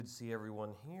Good to see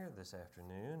everyone here this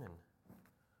afternoon, and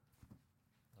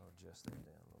I'll adjust that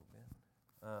down a little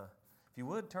bit. If you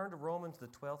would, turn to Romans, the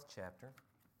 12th chapter.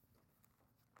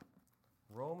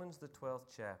 Romans, the 12th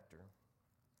chapter.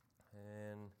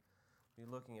 And we'll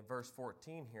be looking at verse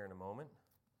 14 here in a moment.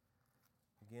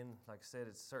 Again, like I said,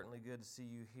 it's certainly good to see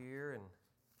you here, and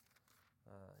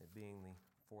it being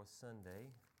the fourth Sunday.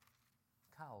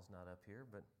 Kyle's not up here,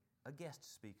 but a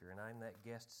guest speaker, and I'm that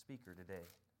guest speaker today.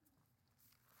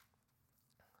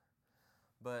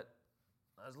 But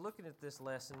I was looking at this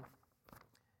lesson,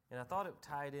 and I thought it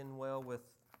tied in well with,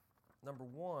 number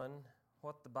one,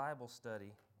 what the Bible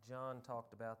study John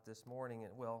talked about this morning,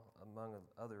 and well, among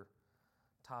other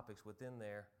topics within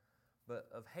there, but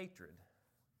of hatred,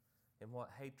 and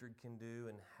what hatred can do,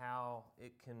 and how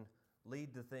it can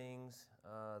lead to things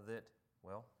that,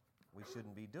 well, we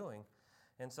shouldn't be doing.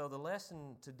 And so the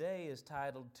lesson today is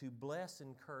titled, To Bless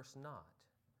and Curse Not.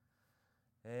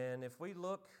 And if we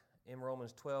look in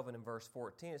Romans 12 and in verse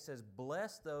 14, it says,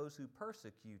 bless those who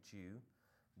persecute you,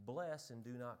 bless and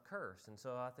do not curse. And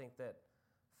so I think that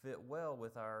fit well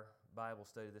with our Bible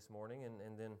study this morning,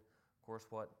 and then, of course,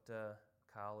 what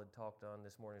Kyle had talked on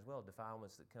this morning as well,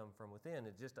 defilements that come from within.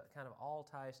 It just kind of all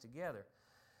ties together.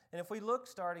 And if we look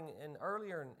starting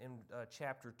earlier in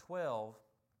chapter 12,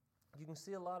 you can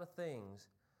see a lot of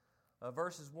things.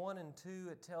 Verses 1 and 2,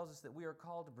 it tells us that we are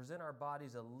called to present our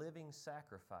bodies a living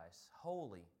sacrifice,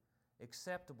 holy,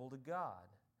 acceptable to God.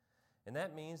 And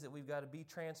that means that we've got to be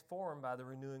transformed by the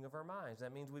renewing of our minds.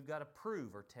 That means we've got to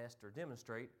prove or test or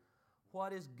demonstrate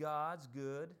what is God's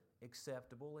good,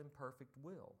 acceptable, and perfect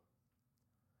will.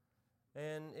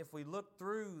 And if we look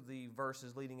through the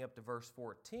verses leading up to verse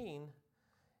 14,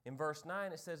 in verse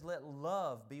 9 it says, let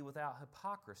love be without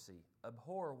hypocrisy,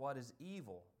 abhor what is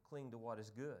evil, cling to what is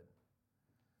good.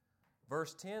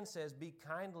 Verse 10 says, be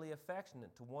kindly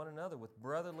affectionate to one another with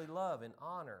brotherly love and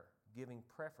honor, giving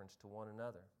preference to one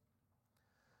another.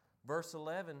 Verse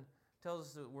 11 tells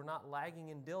us that we're not lagging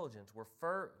in diligence. We're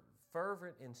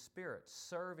fervent in spirit,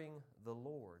 serving the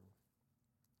Lord.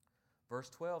 Verse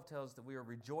 12 tells us that we are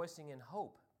rejoicing in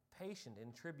hope, patient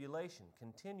in tribulation,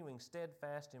 continuing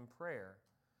steadfast in prayer.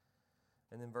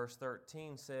 And then verse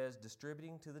 13 says,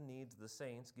 distributing to the needs of the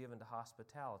saints, given to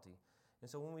hospitality. And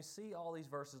so when we see all these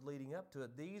verses leading up to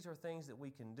it, these are things that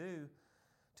we can do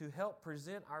to help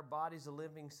present our bodies a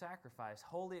living sacrifice,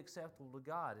 wholly acceptable to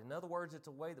God. In other words, it's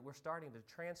a way that we're starting to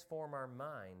transform our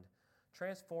mind,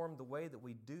 transform the way that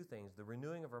we do things, the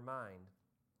renewing of our mind.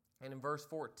 And in verse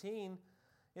 14,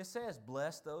 it says,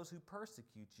 bless those who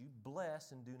persecute you,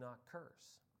 bless and do not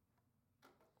curse.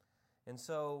 And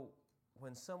so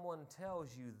when someone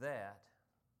tells you that,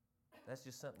 that's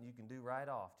just something you can do right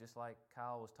off, just like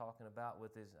Kyle was talking about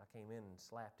with I came in and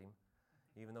slapped him.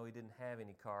 Even though he didn't have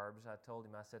any carbs, I told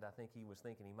him, I said, I think he was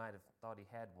thinking he might have thought he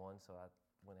had one, so I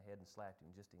went ahead and slapped him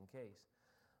just in case.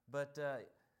 But,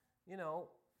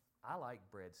 I like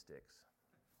breadsticks.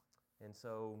 And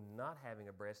so not having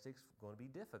a breadstick is going to be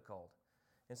difficult.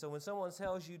 And so when someone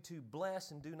tells you to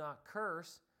bless and do not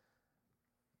curse,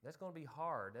 that's going to be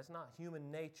hard. That's not human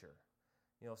nature.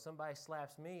 If somebody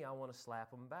slaps me, I want to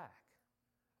slap them back.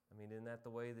 I mean, isn't that the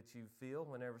way that you feel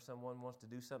whenever someone wants to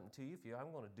do something to you?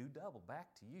 I'm going to do double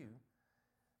back to you,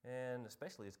 and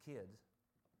especially as kids.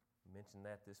 I mentioned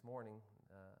that this morning,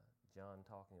 John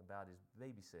talking about his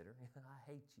babysitter. I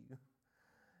hate you.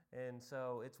 And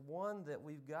so it's one that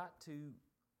we've got to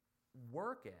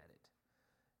work at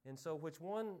it. And so which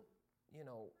one,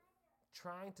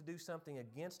 trying to do something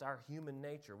against our human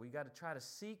nature, we've got to try to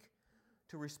seek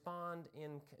to respond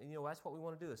in, that's what we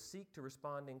want to do, is seek to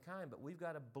respond in kind, but we've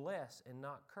got to bless and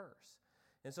not curse.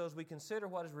 And so as we consider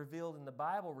what is revealed in the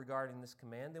Bible regarding this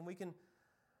command, then we can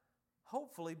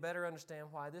hopefully better understand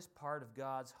why this part of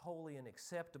God's holy and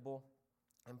acceptable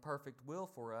and perfect will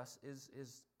for us is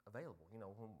available,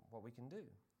 what we can do.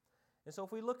 And so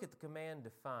if we look at the command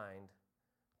defined,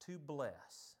 to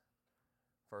bless,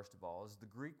 first of all, is the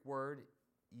Greek word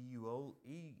eulogio,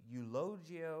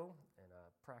 and I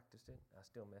practiced it, I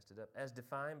still messed it up, as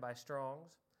defined by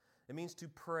Strong's. It means to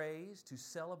praise, to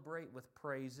celebrate with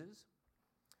praises,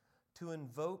 to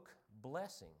invoke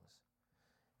blessings.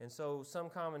 And so some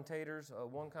commentators,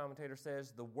 one commentator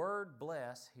says, the word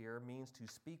bless here means to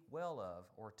speak well of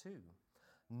or to,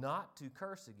 not to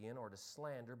curse again or to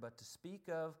slander, but to speak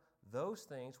of those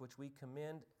things which we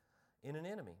commend in an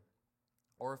enemy.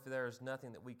 Or if there's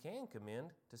nothing that we can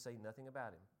commend, to say nothing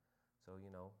about him. So, if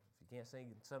you can't say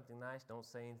something nice, don't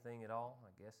say anything at all,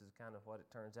 I guess is kind of what it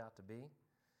turns out to be.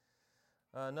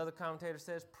 Another commentator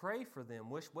says, pray for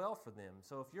them, wish well for them.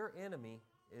 So if your enemy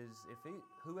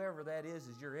whoever that is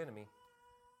your enemy,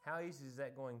 how easy is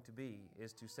that going to be,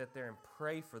 is to sit there and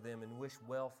pray for them and wish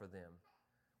well for them.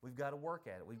 We've got to work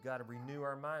at it. We've got to renew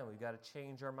our mind. We've got to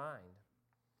change our mind.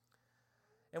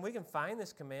 And we can find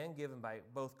this command given by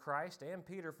both Christ and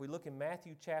Peter. If we look in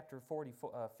Matthew chapter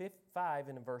 5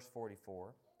 and in verse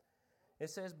 44, it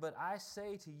says, "But I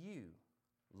say to you,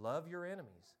 love your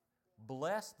enemies,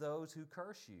 bless those who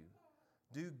curse you,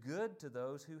 do good to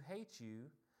those who hate you,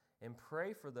 and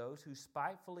pray for those who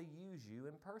spitefully use you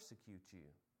and persecute you."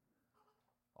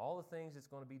 All the things it's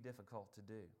going to be difficult to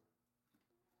do.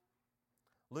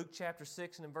 Luke chapter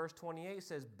 6 and in verse 28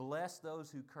 says, "Bless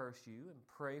those who curse you and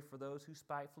pray for those who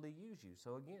spitefully use you."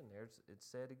 So again, it's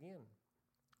said again.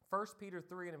 1 Peter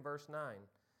 3 and in verse 9.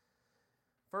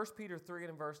 1 Peter 3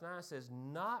 and in verse 9 says,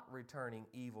 "Not returning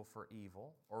evil for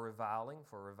evil or reviling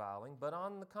for reviling, but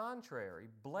on the contrary,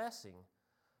 blessing,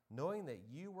 knowing that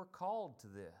you were called to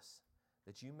this,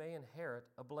 that you may inherit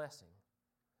a blessing."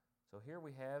 So here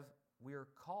we are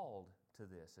called to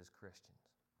this as Christians.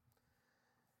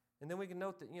 And then we can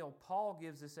note that, Paul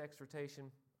gives this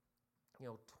exhortation,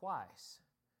 twice,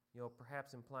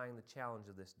 perhaps implying the challenge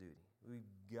of this duty. We've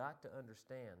got to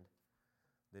understand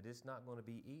that it's not going to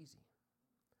be easy.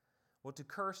 Well, to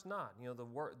curse not,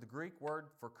 the Greek word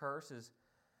for curse is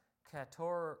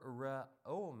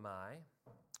katoromai,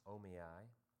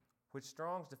 which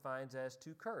Strong's defines as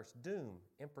to curse, doom,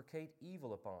 imprecate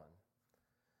evil upon.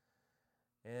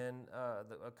 And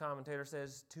a commentator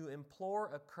says, to implore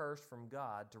a curse from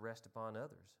God to rest upon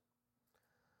others.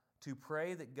 To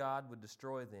pray that God would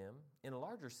destroy them. In a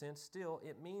larger sense still,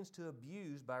 it means to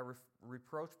abuse by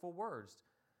reproachful words,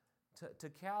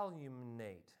 to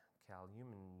calumniate, I'll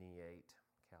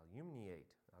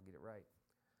get it right.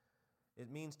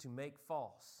 It means to make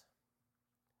false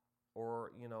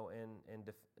or,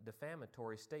 and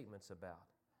defamatory statements about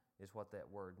is what that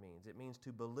word means. It means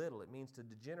to belittle. It means to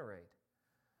degenerate.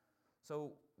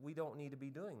 So we don't need to be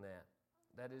doing that.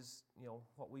 That is,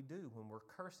 what we do when we're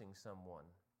cursing someone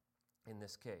in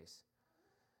this case.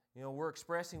 We're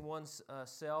expressing one's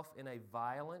self in a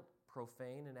violent,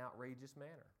 profane, and outrageous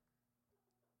manner.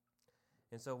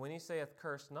 And so when he saith,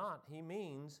 "Curse not," he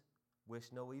means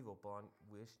wish no evil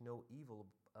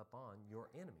upon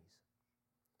your enemies.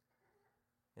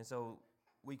 And so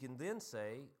we can then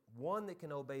say, one that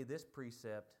can obey this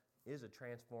precept is a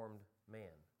transformed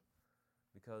man.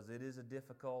 Because it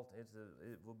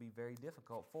will be very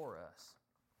difficult for us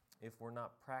if we're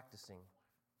not practicing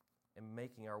and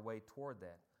making our way toward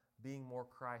that, being more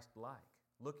Christ-like,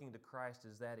 looking to Christ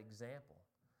as that example,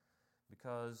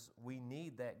 because we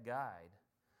need that guide.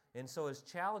 And so as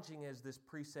challenging as this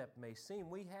precept may seem,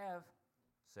 we have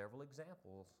several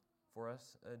examples for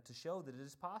us to show that it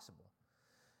is possible.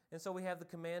 And so we have the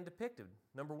command depicted.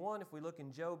 Number one, if we look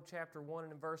in Job chapter 1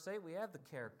 and in verse 8, we have the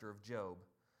character of Job.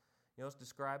 It's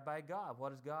described by God. What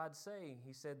does God say?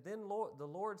 He said, "Then the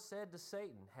Lord said to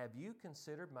Satan, have you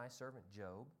considered my servant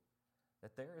Job,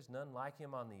 that there is none like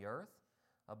him on the earth,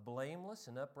 a blameless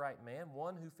and upright man,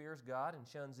 one who fears God and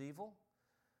shuns evil?"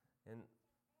 And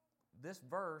this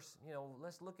verse,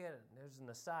 let's look at it. There's an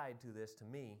aside to this to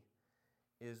me,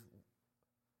 is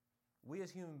we as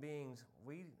human beings,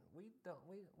 we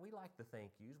like the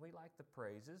thank yous, we like the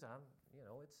praises.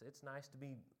 It's nice to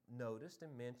be noticed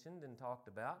and mentioned and talked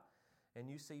about. And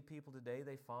you see people today,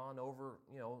 they fawn over,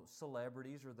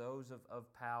 celebrities or those of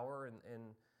power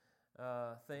and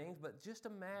things. But just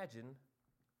imagine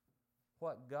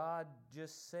what God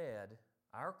just said,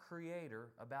 our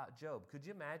Creator, about Job. Could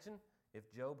you imagine if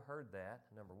Job heard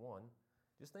that, number one?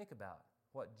 Just think about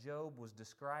what Job was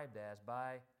described as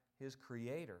by his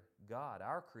Creator, God,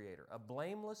 our Creator, a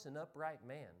blameless and upright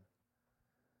man.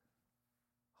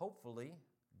 Hopefully,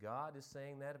 God is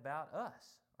saying that about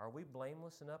us. Are we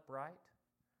blameless and upright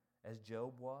as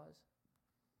Job was?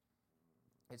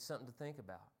 It's something to think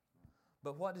about.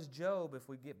 But what does Job, if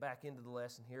we get back into the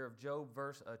lesson here of Job,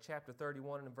 chapter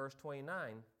 31 and verse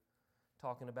 29,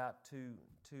 talking about to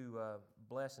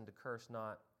bless and to curse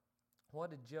not,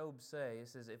 what did Job say? It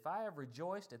says, "If I have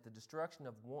rejoiced at the destruction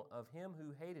of him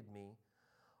who hated me,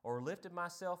 or lifted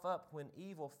myself up when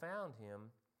evil found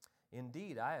him,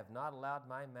 indeed I have not allowed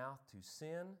my mouth to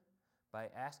sin by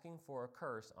asking for a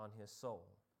curse on his soul."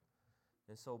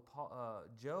 And so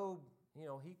Job,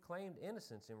 he claimed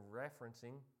innocence in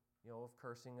referencing, of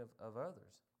cursing of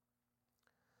others.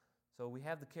 So we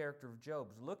have the character of Job.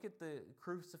 Look at the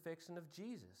crucifixion of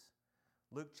Jesus.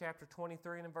 Luke chapter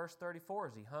 23 and in verse 34,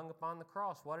 as he hung upon the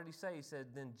cross, what did he say? He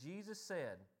said, "Then Jesus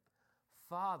said,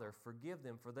 Father, forgive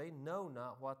them, for they know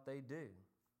not what they do."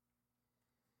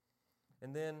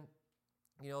 And then,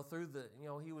 he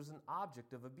was an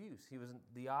object of abuse. He was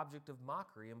the object of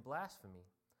mockery and blasphemy.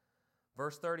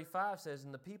 Verse 35 says,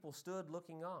 "And the people stood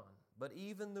looking on, but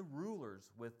even the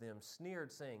rulers with them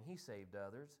sneered, saying, 'He saved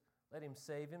others. Let him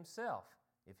save himself,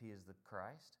 if he is the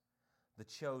Christ, the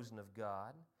chosen of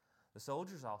God.' The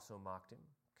soldiers also mocked him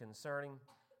concerning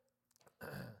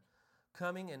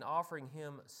coming and offering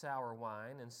him sour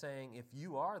wine, and saying, 'If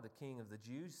you are the King of the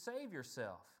Jews, save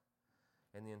yourself.'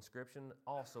 And the inscription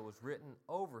also was written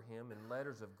over him in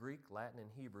letters of Greek, Latin,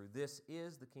 and Hebrew, 'This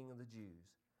is the King of the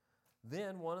Jews.'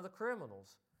 Then one of the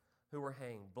criminals who were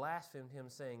hanged blasphemed him,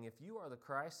 saying, 'If you are the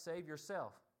Christ, save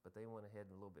yourself.' But they went ahead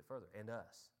a little bit further, 'and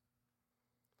us.'"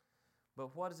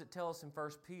 But what does it tell us in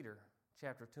 1 Peter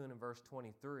chapter 2 and verse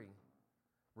 23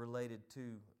 related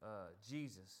to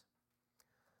Jesus?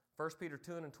 1 Peter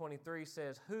 2 and 23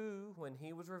 says, "Who, when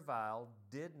he was reviled,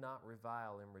 did not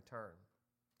revile in return.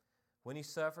 When he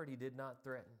suffered, he did not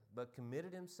threaten, but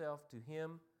committed himself to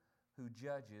him who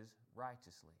judges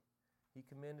righteously." He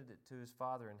commended it to his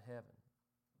Father in heaven,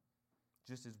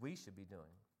 just as we should be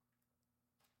doing.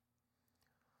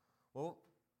 Well,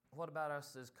 what about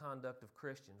us as conduct of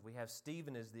Christians? We have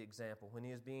Stephen as the example. When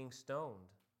he is being stoned,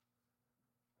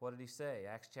 what did he say?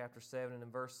 Acts chapter 7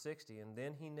 and verse 60, "And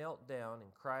then he knelt down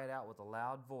and cried out with a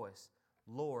loud voice,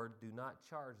 'Lord, do not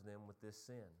charge them with this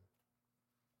sin.'"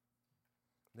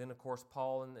 Then, of course,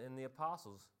 Paul and the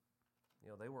apostles,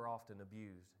 they were often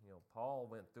abused. Paul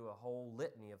went through a whole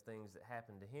litany of things that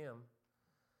happened to him.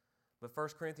 But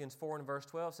 1 Corinthians 4 and verse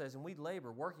 12 says, "And we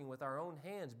labor, working with our own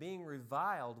hands, being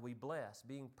reviled, we bless,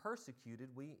 being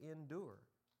persecuted, we endure."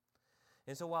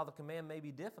 And so while the command may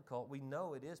be difficult, we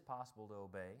know it is possible to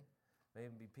obey.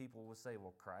 Maybe people will say,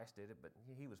 "Well, Christ did it, but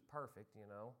he was perfect,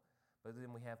 But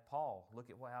then we have Paul. Look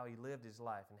at how he lived his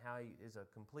life and how he is a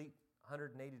complete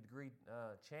 180-degree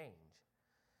change.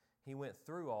 He went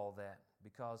through all that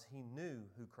because he knew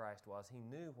who Christ was. He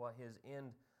knew what his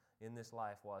end in this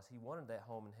life was. He wanted that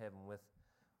home in heaven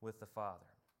with the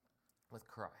Father, with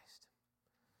Christ.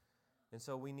 And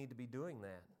so we need to be doing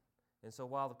that. And so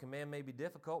while the command may be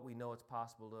difficult, we know it's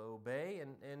possible to obey.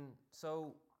 And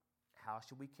so how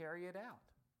should we carry it out?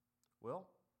 Well,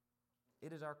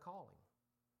 it is our calling.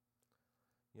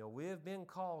 We have been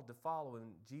called to follow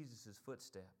in Jesus'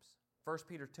 footsteps. 1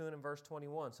 Peter 2 and verse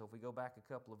 21. So if we go back a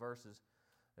couple of verses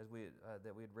that we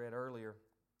had read earlier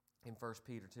in 1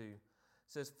 Peter 2, it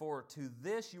says, "For to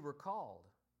this you were called,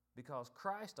 because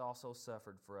Christ also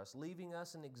suffered for us, leaving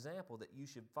us an example that you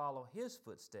should follow his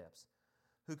footsteps,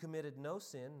 who committed no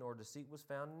sin, nor deceit was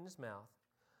found in his mouth,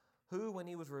 who, when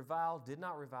he was reviled, did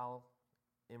not revile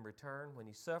in return. When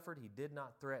he suffered, he did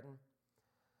not threaten,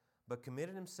 but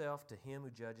committed himself to him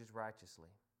who judges righteously."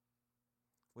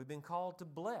 We've been called to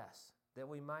bless, that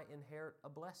we might inherit a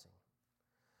blessing.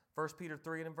 1 Peter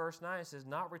 3 and verse 9 says,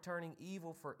 "Not returning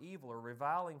evil for evil or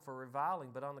reviling for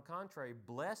reviling, but on the contrary,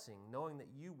 blessing, knowing that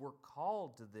you were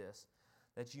called to this,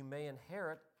 that you may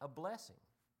inherit a blessing."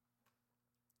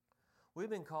 We've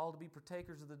been called to be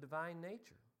partakers of the divine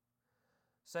nature.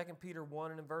 2 Peter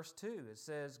 1 and in verse 2, it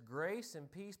says, "Grace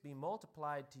and peace be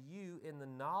multiplied to you in the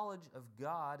knowledge of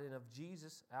God and of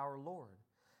Jesus our Lord,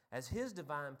 as his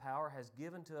divine power has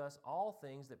given to us all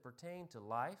things that pertain to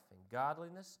life and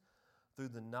godliness, through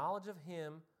the knowledge of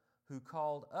him who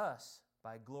called us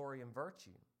by glory and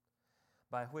virtue,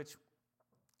 by which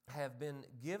have been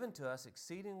given to us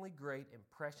exceedingly great and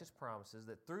precious promises,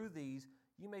 that through these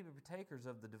you may be partakers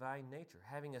of the divine nature,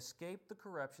 having escaped the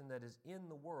corruption that is in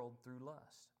the world through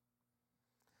lust."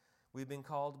 We've been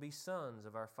called to be sons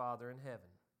of our Father in heaven.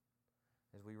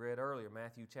 As we read earlier,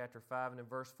 Matthew chapter 5 and in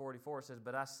verse 44 says,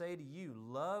 "But I say to you,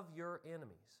 love your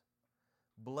enemies,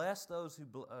 bless those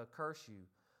who curse you,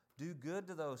 do good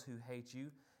to those who hate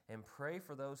you, and pray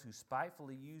for those who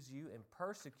spitefully use you and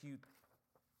persecute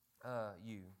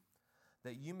you,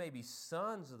 that you may be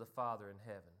sons of the Father in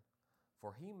heaven.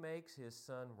 For he makes his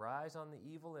sun rise on the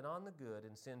evil and on the good,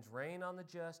 and sends rain on the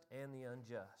just and the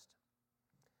unjust."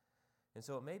 And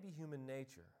so it may be human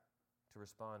nature to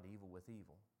respond to evil with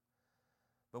evil,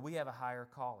 but we have a higher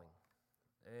calling.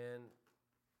 And,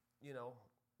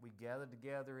 we gather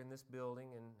together in this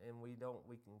building, and we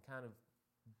can kind of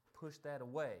push that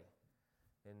away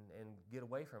and get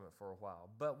away from it for a while.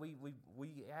 But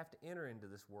we have to enter into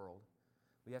this world.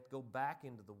 We have to go back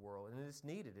into the world, and it's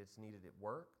needed. It's needed at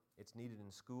work. It's needed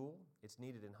in school. It's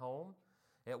needed in home.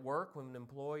 At work, when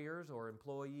employers or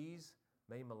employees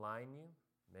may malign you,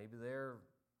 maybe they're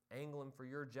angling for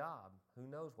your job. Who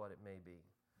knows what it may be.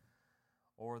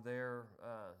 Or they're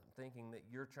thinking that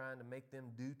you're trying to make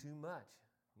them do too much.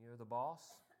 You're the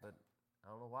boss, but I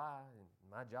don't know why.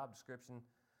 My job description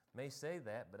may say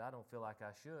that, but I don't feel like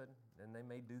I should. And they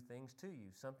may do things to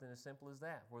you, something as simple as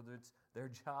that, whether it's their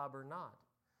job or not.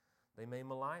 They may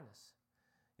malign us.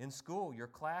 In school, your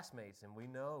classmates, and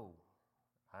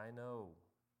I know,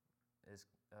 as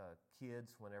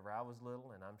kids, whenever I was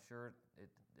little, and I'm sure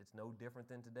it's no different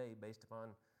than today based upon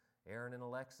Aaron and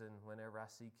Alexa, and whenever I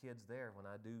see kids there, when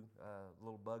I do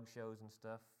little bug shows and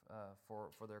stuff for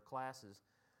their classes,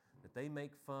 that they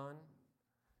make fun,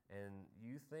 and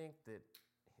you think that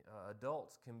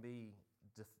adults can be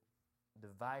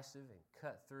divisive and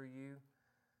cut through you.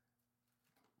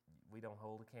 We don't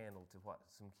hold a candle to what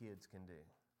some kids can do.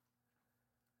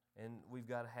 And we've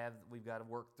got to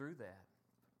work through that.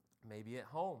 Maybe at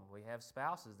home we have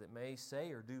spouses that may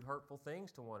say or do hurtful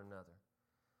things to one another,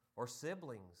 or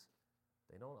siblings.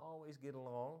 They don't always get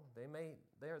along.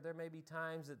 There may be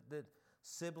times that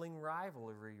sibling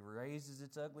rivalry raises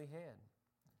its ugly head.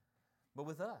 But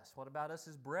with us, what about us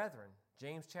as brethren?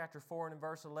 James chapter 4 and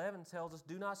verse 11 tells us,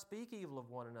 "Do not speak evil of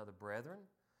one another, brethren.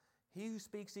 He who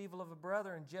speaks evil of a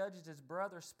brother and judges his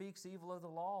brother speaks evil of the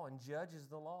law and judges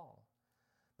the law.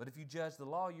 But if you judge the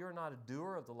law, you're not a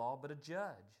doer of the law, but a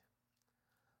judge."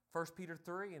 1 Peter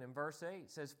 3 and in verse 8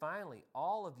 says, "Finally,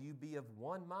 all of you be of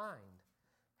one mind,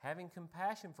 having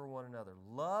compassion for one another.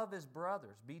 Love as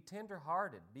brothers. Be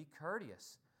tender-hearted. Be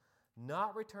courteous,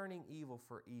 not returning evil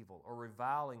for evil or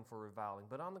reviling for reviling,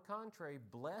 but on the contrary,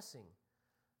 blessing,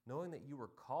 knowing that you were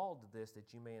called to this,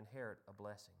 that you may inherit a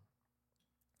blessing."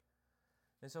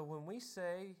 And so when we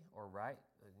say or write,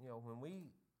 when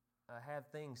we have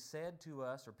things said to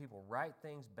us, or people write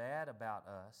things bad about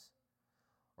us,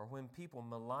 or when people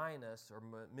malign us or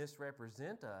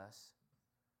misrepresent us,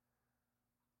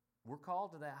 we're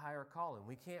called to that higher calling.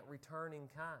 We can't return in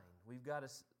kind. We've got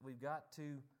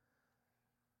to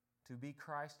be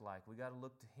Christ-like. We've got to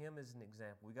look to Him as an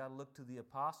example. We've got to look to the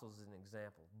apostles as an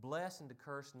example. Bless and to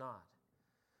curse not.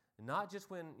 And not just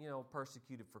when,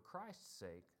 persecuted for Christ's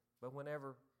sake, but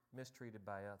whenever mistreated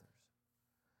by others.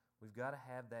 We've got to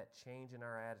have that change in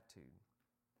our attitude.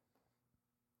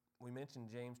 We mentioned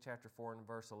James chapter 4 and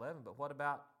verse 11, but what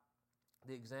about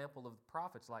the example of the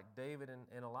prophets like David and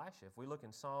Elisha? If we look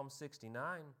in Psalm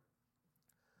 69,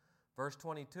 verse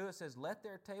 22, it says, "Let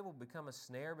their table become a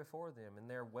snare before them, and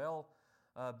their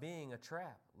well-being a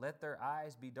trap. Let their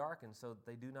eyes be darkened so that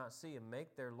they do not see, and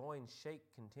make their loins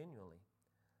shake continually."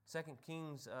 2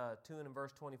 Kings 2 and in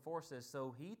verse 24 says,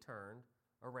 "So he turned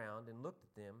around and looked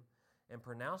at them and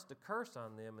pronounced a curse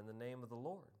on them in the name of the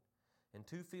Lord. And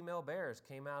 2 female bears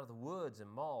came out of the woods and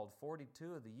mauled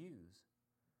 42 of the ewes."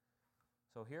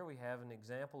 So here we have an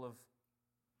example of,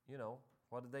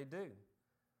 what did they do?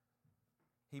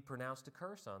 He pronounced a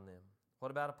curse on them.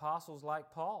 What about apostles like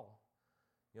Paul?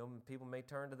 People may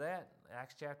turn to that.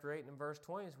 Acts chapter 8 and verse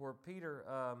 20 is where Peter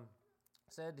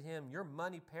said to him, "Your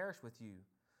money perish with you,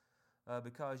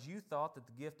 because you thought that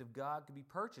the gift of God could be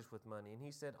purchased with money." And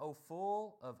he said, "O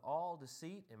full of all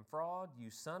deceit and fraud, you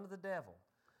son of the devil,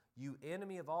 you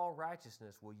enemy of all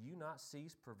righteousness, will you not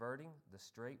cease perverting the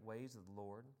straight ways of the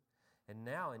Lord? And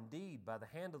now, indeed, by the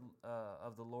hand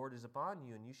of the Lord is upon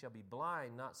you, and you shall be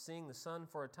blind, not seeing the sun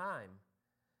for a time."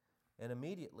 And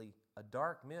immediately a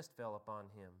dark mist fell upon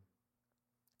him.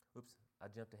 Oops, I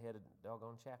jumped ahead a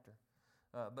doggone chapter.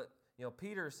 But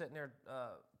Peter is sitting there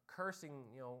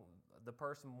cursing, the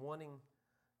person wanting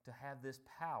to have this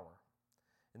power.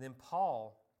 And then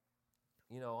Paul,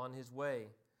 on his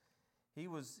way, he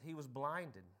was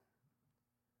blinded.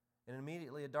 And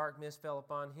immediately a dark mist fell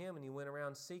upon him, and he went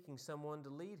around seeking someone to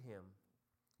lead him.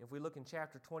 If we look in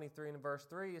chapter 23 and verse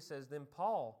 3, it says, "Then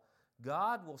Paul,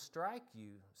 God will strike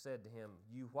you, said to him,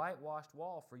 you whitewashed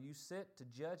wall, for you sit to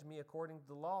judge me according to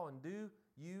the law, and do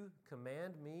you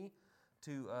command me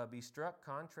to be struck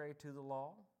contrary to the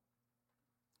law?"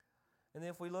 And then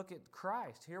if we look at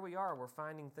Christ, here we are, we're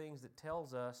finding things that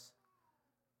tells us,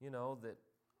 that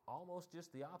almost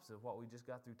just the opposite of what we just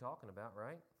got through talking about,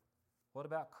 right? What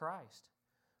about Christ?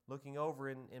 Looking over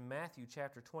in Matthew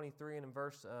chapter 23 and in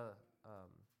verse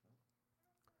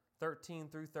 13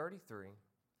 through 33,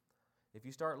 if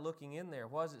you start looking in there,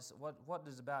 what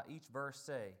does about each verse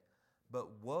say? "But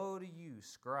woe to you,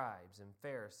 scribes and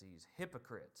Pharisees,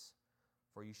 hypocrites,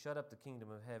 for you shut up the kingdom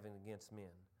of heaven against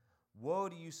men. Woe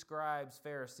to you, scribes,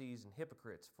 Pharisees, and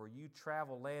hypocrites, for you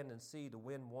travel land and sea to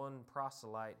win one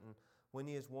proselyte, and when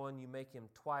he is won, you make him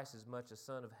twice as much a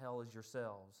son of hell as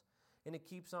yourselves." And it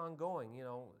keeps on going.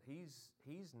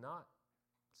 He's not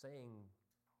saying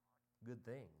good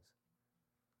things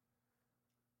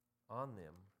on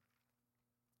them.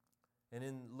 And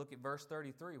then look at verse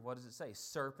 33. What does it say?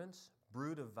 "Serpents,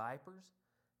 brood of vipers,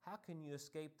 how can you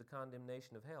escape the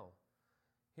condemnation of hell?"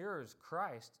 Here is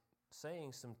Christ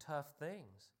saying some tough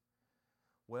things.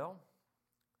 Well,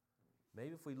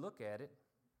 maybe if we look at it,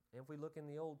 and if we look in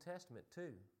the Old Testament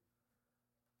too,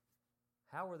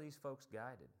 How were these folks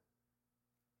guided?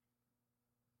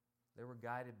 They were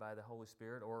guided by the Holy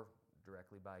Spirit or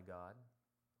directly by God.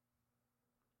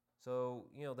 So,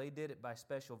 they did it by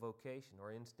special vocation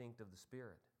or instinct of the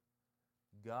Spirit.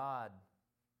 God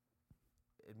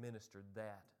administered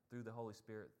that through the Holy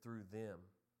Spirit, through them.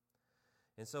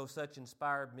 And so such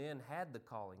inspired men had the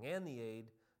calling and the aid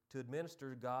to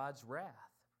administer God's wrath.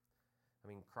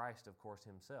 Christ, of course,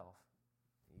 himself,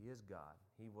 he is God.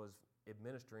 He was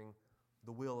administering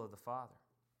the will of the Father.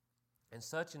 And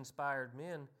such inspired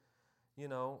men,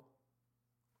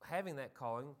 having that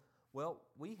calling, well,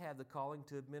 we have the calling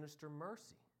to administer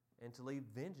mercy and to leave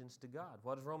vengeance to God.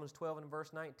 What does Romans 12 and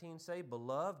verse 19 say?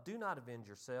 Beloved, do not avenge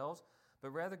yourselves, but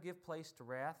rather give place to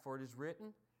wrath, for it is written,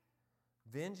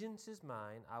 vengeance is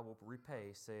mine, I will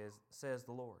repay, says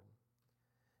the Lord.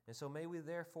 And so may we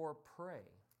therefore pray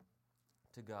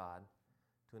to God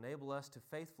to enable us to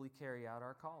faithfully carry out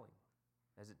our calling.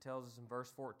 As it tells us in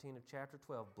verse 14 of chapter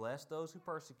 12, bless those who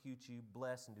persecute you,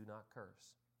 bless and do not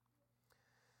curse.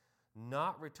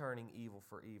 Not returning evil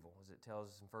for evil, as it tells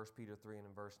us in 1 Peter 3 and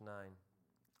in verse 9,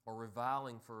 or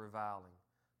reviling for reviling,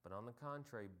 but on the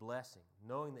contrary, blessing,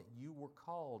 knowing that you were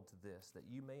called to this, that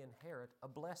you may inherit a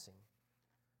blessing.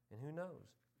 And who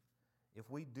knows? If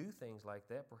we do things like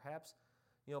that, perhaps,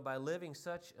 by living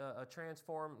such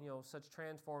such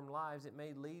transformed lives, it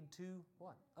may lead to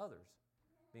what? Others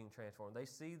being transformed. They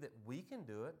see that we can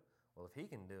do it. Well, if he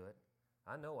can do it,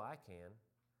 I know I can.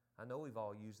 I know we've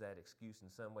all used that excuse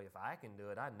in some way. If I can do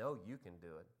it, I know you can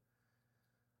do it.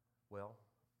 Well,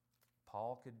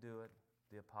 Paul could do it.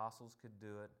 The apostles could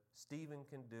do it. Stephen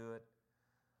can do it.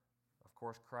 Of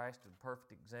course, Christ, a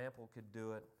perfect example, could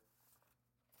do it.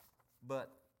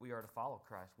 But we are to follow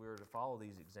Christ. We are to follow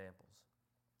these examples.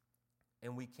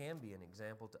 And we can be an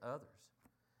example to others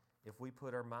if we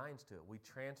put our minds to it. We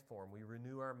transform, we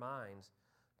renew our minds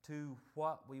to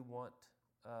what we want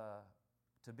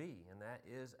to be, and that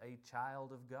is a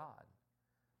child of God.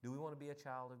 Do we want to be a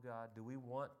child of God? Do we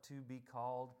want to be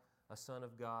called a son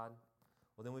of God?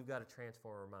 Well, then we've got to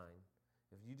transform our mind.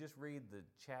 If you just read the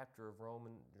chapter of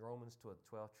Romans to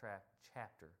a 12th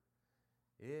chapter,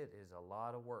 it is a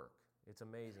lot of work. It's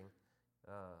amazing.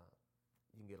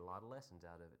 You can get a lot of lessons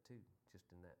out of it too, just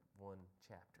in that one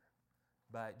chapter,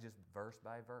 by just verse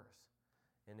by verse.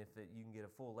 And if you can get a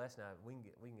full lesson out of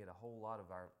it, we can get a whole lot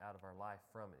out of our life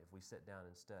from it if we sit down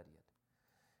and study it.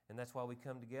 And that's why we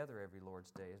come together every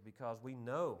Lord's Day, is because we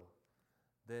know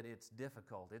that it's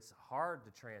difficult. It's hard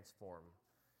to transform.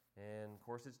 And of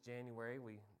course, it's January.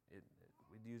 We'd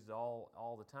use it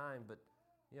all the time, but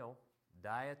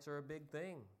diets are a big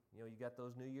thing. You got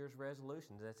those New Year's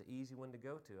resolutions. That's an easy one to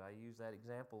go to. I use that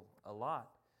example a lot.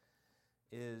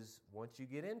 Is once you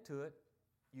get into it,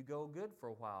 you go good for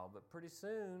a while, but pretty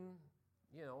soon,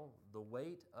 the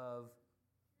weight of,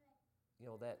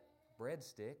 that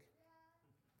breadstick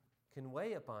can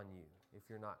weigh upon you if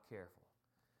you're not careful.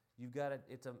 You've got to,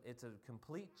 it's a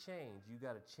complete change. You've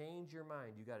got to change your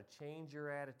mind. You've got to change your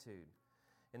attitude.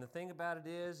 And the thing about it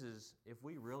is if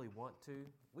we really want to,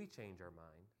 we change our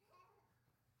mind.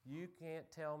 You can't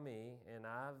tell me, and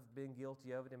I've been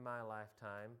guilty of it in my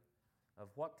lifetime, of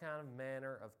what kind of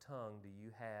manner of tongue do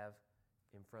you have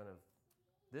in front of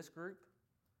this group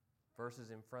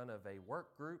versus in front of a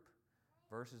work group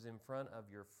versus in front of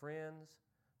your friends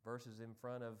versus in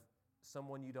front of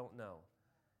someone you don't know.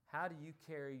 How do you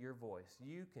carry your voice?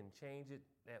 You can change it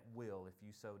at will if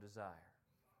you so desire.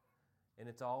 And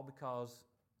it's all because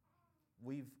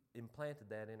we've implanted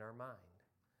that in our mind.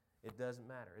 It doesn't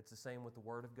matter. It's the same with the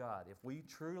Word of God. If we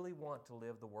truly want to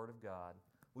live the Word of God,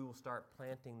 we will start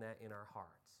planting that in our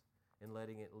hearts and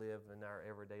letting it live in our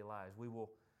everyday lives. We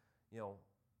will,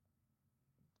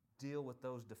 deal with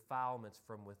those defilements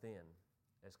from within,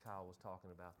 as Kyle was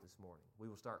talking about this morning. We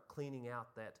will start cleaning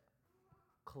out that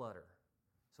clutter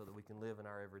so that we can live in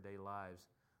our everyday lives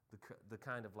the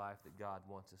kind of life that God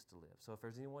wants us to live. So if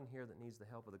there's anyone here that needs the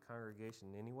help of the congregation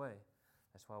in any way,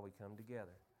 that's why we come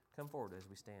together. Come forward as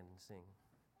we stand and sing.